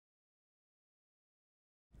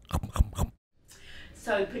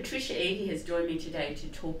So Tricia Eadie has joined me today to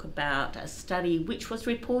talk about a study which was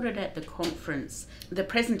reported at the conference. The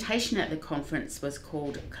presentation at the conference was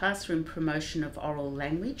called Classroom Promotion of Oral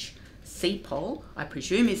Language, CPOL, I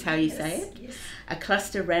presume is how you say it. Yes. A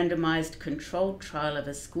cluster randomised controlled trial of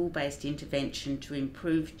a school-based intervention to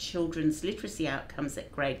improve children's literacy outcomes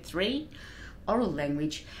at grade 3, oral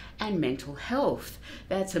language and mental health.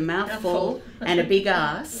 That's a mouthful and a big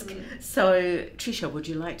ask. So Tricia, would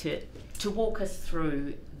you like to walk us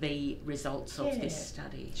through the results of this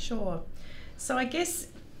study? Sure. So I guess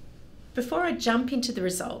before I jump into the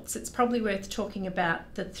results, it's probably worth talking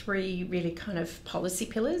about the three really kind of policy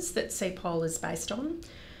pillars that CPOL is based on.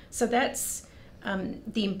 So that's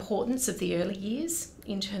the importance of the early years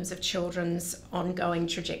in terms of children's ongoing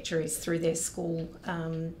trajectories through their school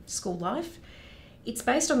life. It's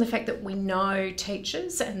based on the fact that we know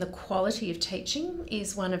teachers and the quality of teaching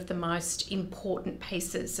is one of the most important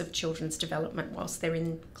pieces of children's development whilst they're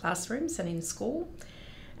in classrooms and in school.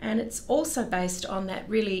 And it's also based on that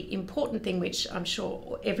really important thing which I'm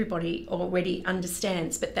sure everybody already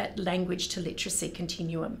understands, but that language to literacy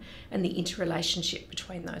continuum and the interrelationship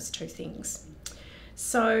between those two things.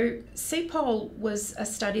 So CPOL was a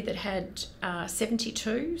study that had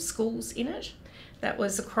 72 schools in it. That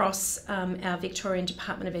was across our Victorian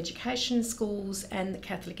Department of Education schools and the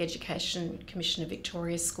Catholic Education Commission of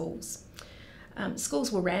Victoria schools.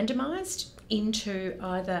 Schools were randomised into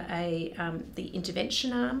either the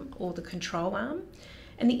intervention arm or the control arm,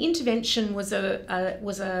 and the intervention was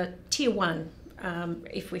a tier 1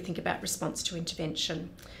 if we think about response to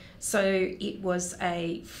intervention. So it was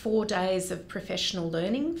 4 days of professional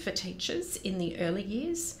learning for teachers in the early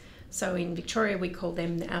years. So in Victoria we call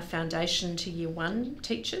them our foundation to year 1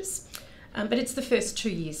 teachers, but it's the first 2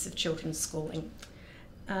 years of children's schooling.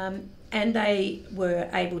 And they were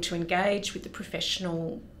able to engage with the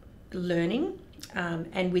professional learning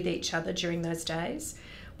and with each other during those days.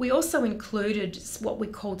 We also included what we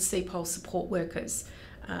called CPOL support workers.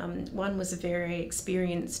 One was a very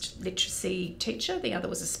experienced literacy teacher, the other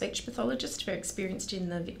was a speech pathologist, very experienced in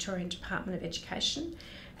the Victorian Department of Education,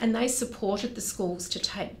 and they supported the schools to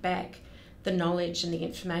take back the knowledge and the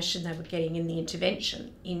information they were getting in the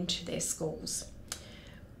intervention into their schools.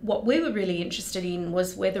 What we were really interested in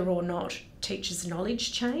was whether or not teachers'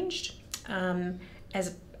 knowledge changed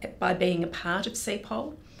by being a part of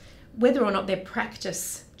CPOL, whether or not their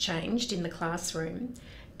practice changed in the classroom,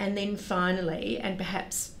 and then finally, and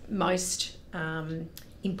perhaps most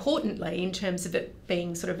importantly in terms of it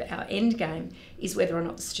being sort of our end game, is whether or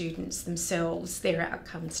not the students themselves, their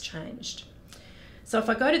outcomes changed. So if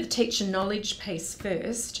I go to the teacher knowledge piece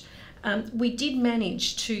first, we did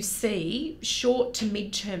manage to see short to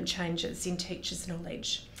mid-term changes in teachers'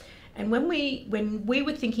 knowledge. And when we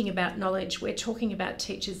were thinking about knowledge, we're talking about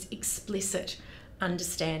teachers' explicit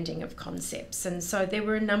understanding of concepts. And so there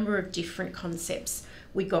were a number of different concepts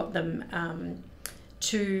we got them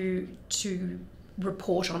to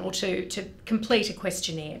report on, or to complete a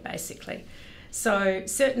questionnaire basically. So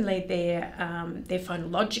certainly their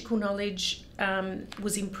phonological knowledge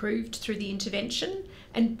was improved through the intervention,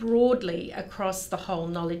 and broadly across the whole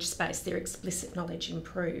knowledge space their explicit knowledge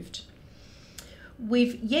improved.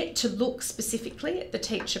 We've yet to look specifically at the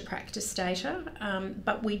teacher practice data,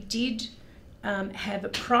 but we did have a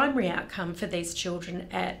primary outcome for these children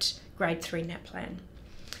at grade 3 NAPLAN.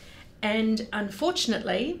 And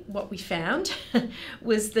unfortunately, what we found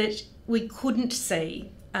was that we couldn't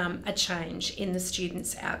see a change in the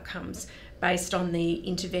students' outcomes based on the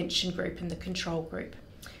intervention group and the control group.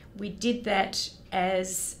 We did that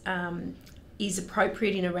as is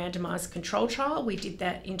appropriate in a randomised control trial. We did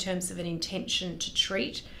that in terms of an intention to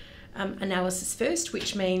treat analysis first,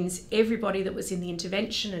 which means everybody that was in the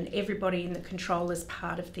intervention and everybody in the control as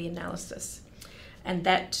part of the analysis. And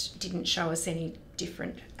that didn't show us any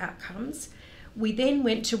different outcomes. We then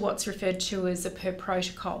went to what's referred to as a per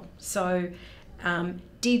protocol. So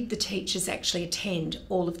did the teachers actually attend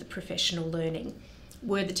all of the professional learning?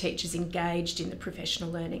 Were the teachers engaged in the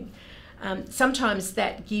professional learning? Sometimes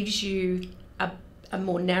that gives you a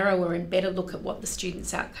more narrower and better look at what the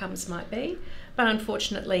students' outcomes might be, but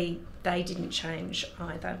unfortunately they didn't change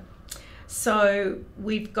either. So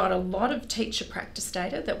we've got a lot of teacher practice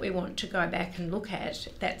data that we want to go back and look at.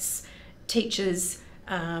 That's teachers'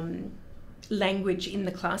 language in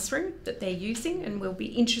the classroom that they're using, and we'll be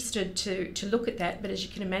interested to look at that. But as you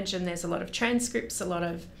can imagine, there's a lot of transcripts, a lot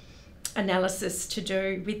of analysis to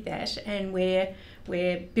do with that, and we're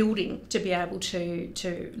building to be able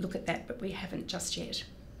to look at that, but we haven't just yet.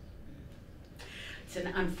 It's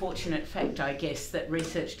an unfortunate fact, I guess, that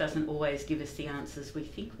research doesn't always give us the answers we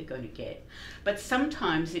think we're going to get. But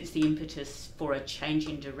sometimes it's the impetus for a change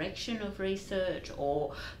in direction of research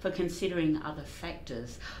or for considering other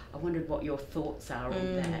factors. I wondered what your thoughts are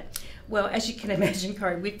on that. Well, as you can imagine,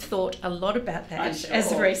 Corey, we've thought a lot about that Sure.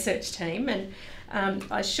 as a research team, and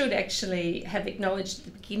I should actually have acknowledged at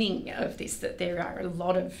the beginning of this that there are a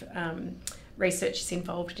lot of researchers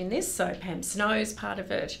involved in this. So Pam Snow's part of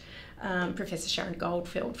it. Professor Sharon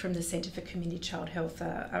Goldfeld from the Centre for Community Child Health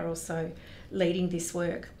are also leading this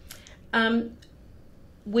work.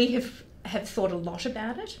 We have thought a lot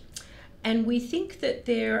about it, and we think that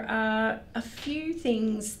there are a few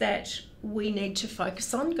things that we need to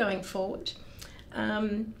focus on going forward.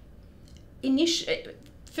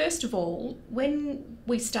 First of all, when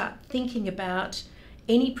we start thinking about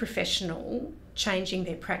any professional changing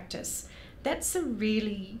their practice, that's a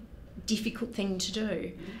really difficult thing to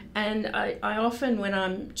do. And I often, when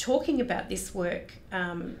I'm talking about this work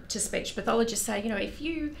to speech pathologists, say, if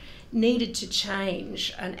you needed to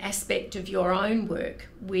change an aspect of your own work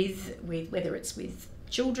with whether it's with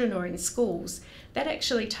children or in schools, that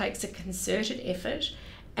actually takes a concerted effort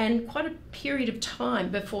and quite a period of time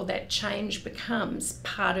before that change becomes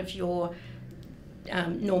part of your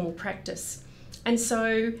normal practice. And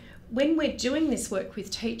so when we're doing this work with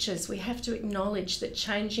teachers, we have to acknowledge that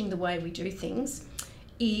changing the way we do things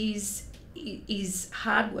is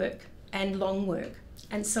hard work and long work.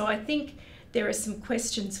 And so I think there are some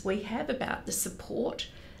questions we have about the support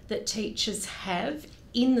that teachers have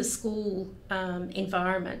in the school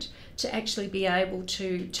environment to actually be able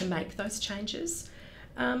to make those changes.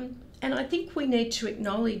 And I think we need to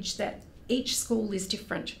acknowledge that each school is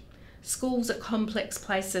different. Schools are complex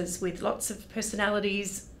places with lots of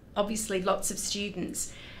personalities, obviously lots of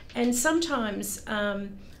students, and sometimes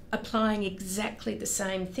applying exactly the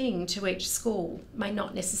same thing to each school may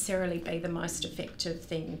not necessarily be the most effective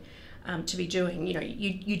thing to be doing.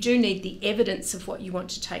 You do need the evidence of what you want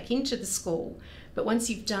to take into the school, but once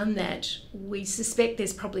you've done that, we suspect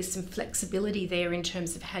there's probably some flexibility there in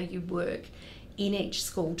terms of how you work in each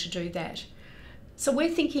school to do that. So we're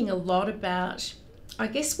thinking a lot about, I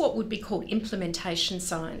guess, what would be called implementation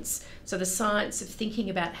science. So the science of thinking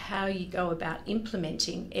about how you go about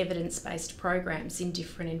implementing evidence-based programs in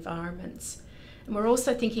different environments. And we're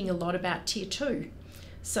also thinking a lot about Tier 2.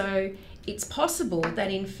 So it's possible that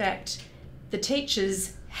in fact the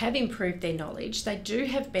teachers have improved their knowledge, they do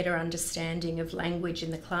have better understanding of language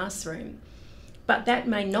in the classroom, but that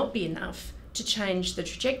may not be enough to change the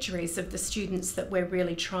trajectories of the students that we're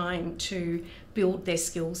really trying to build their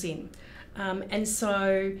skills in. And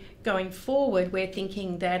so going forward, we're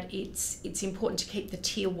thinking that it's important to keep the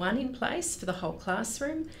Tier 1 in place for the whole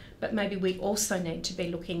classroom, but maybe we also need to be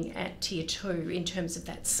looking at Tier 2 in terms of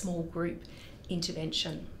that small group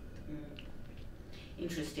intervention.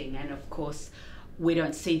 Interesting, and of course we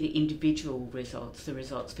don't see the individual results, the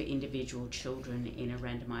results for individual children in a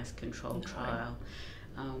randomised controlled trial.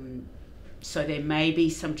 So there may be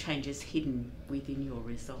some changes hidden within your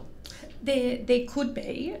result. There could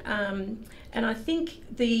be, and I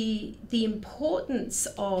think the importance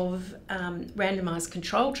of randomised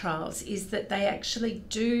control trials is that they actually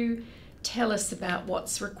do tell us about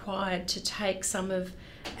what's required to take some of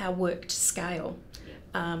our work to scale.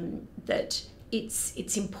 That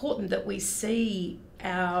it's important that we see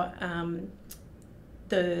our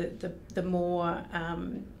the more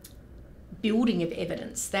building of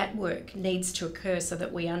evidence. That work needs to occur so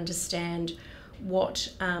that we understand what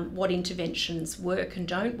interventions work and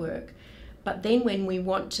don't work. But then when we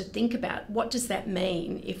want to think about what does that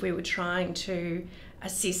mean if we were trying to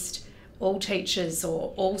assist all teachers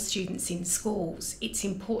or all students in schools, it's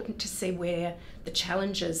important to see where the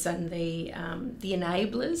challenges and the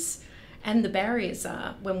enablers and the barriers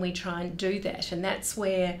are when we try and do that. And that's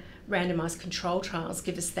where randomised control trials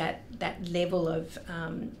give us that level of,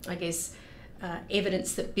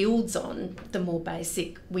 evidence that builds on the more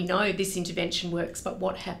basic, we know this intervention works, but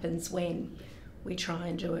what happens when we try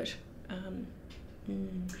and do it?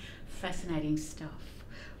 Fascinating stuff.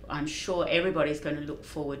 I'm sure everybody's going to look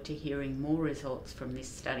forward to hearing more results from this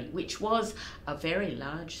study, which was a very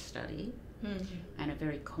large study and a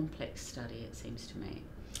very complex study, it seems to me.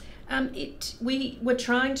 We were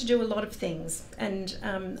trying to do a lot of things, and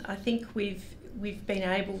I think we've been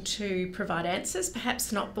able to provide answers,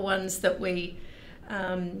 perhaps not the ones that we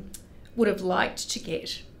would have liked to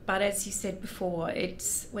get. But as you said before,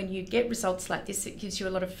 it's when you get results like this, it gives you a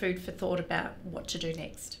lot of food for thought about what to do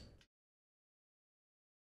next.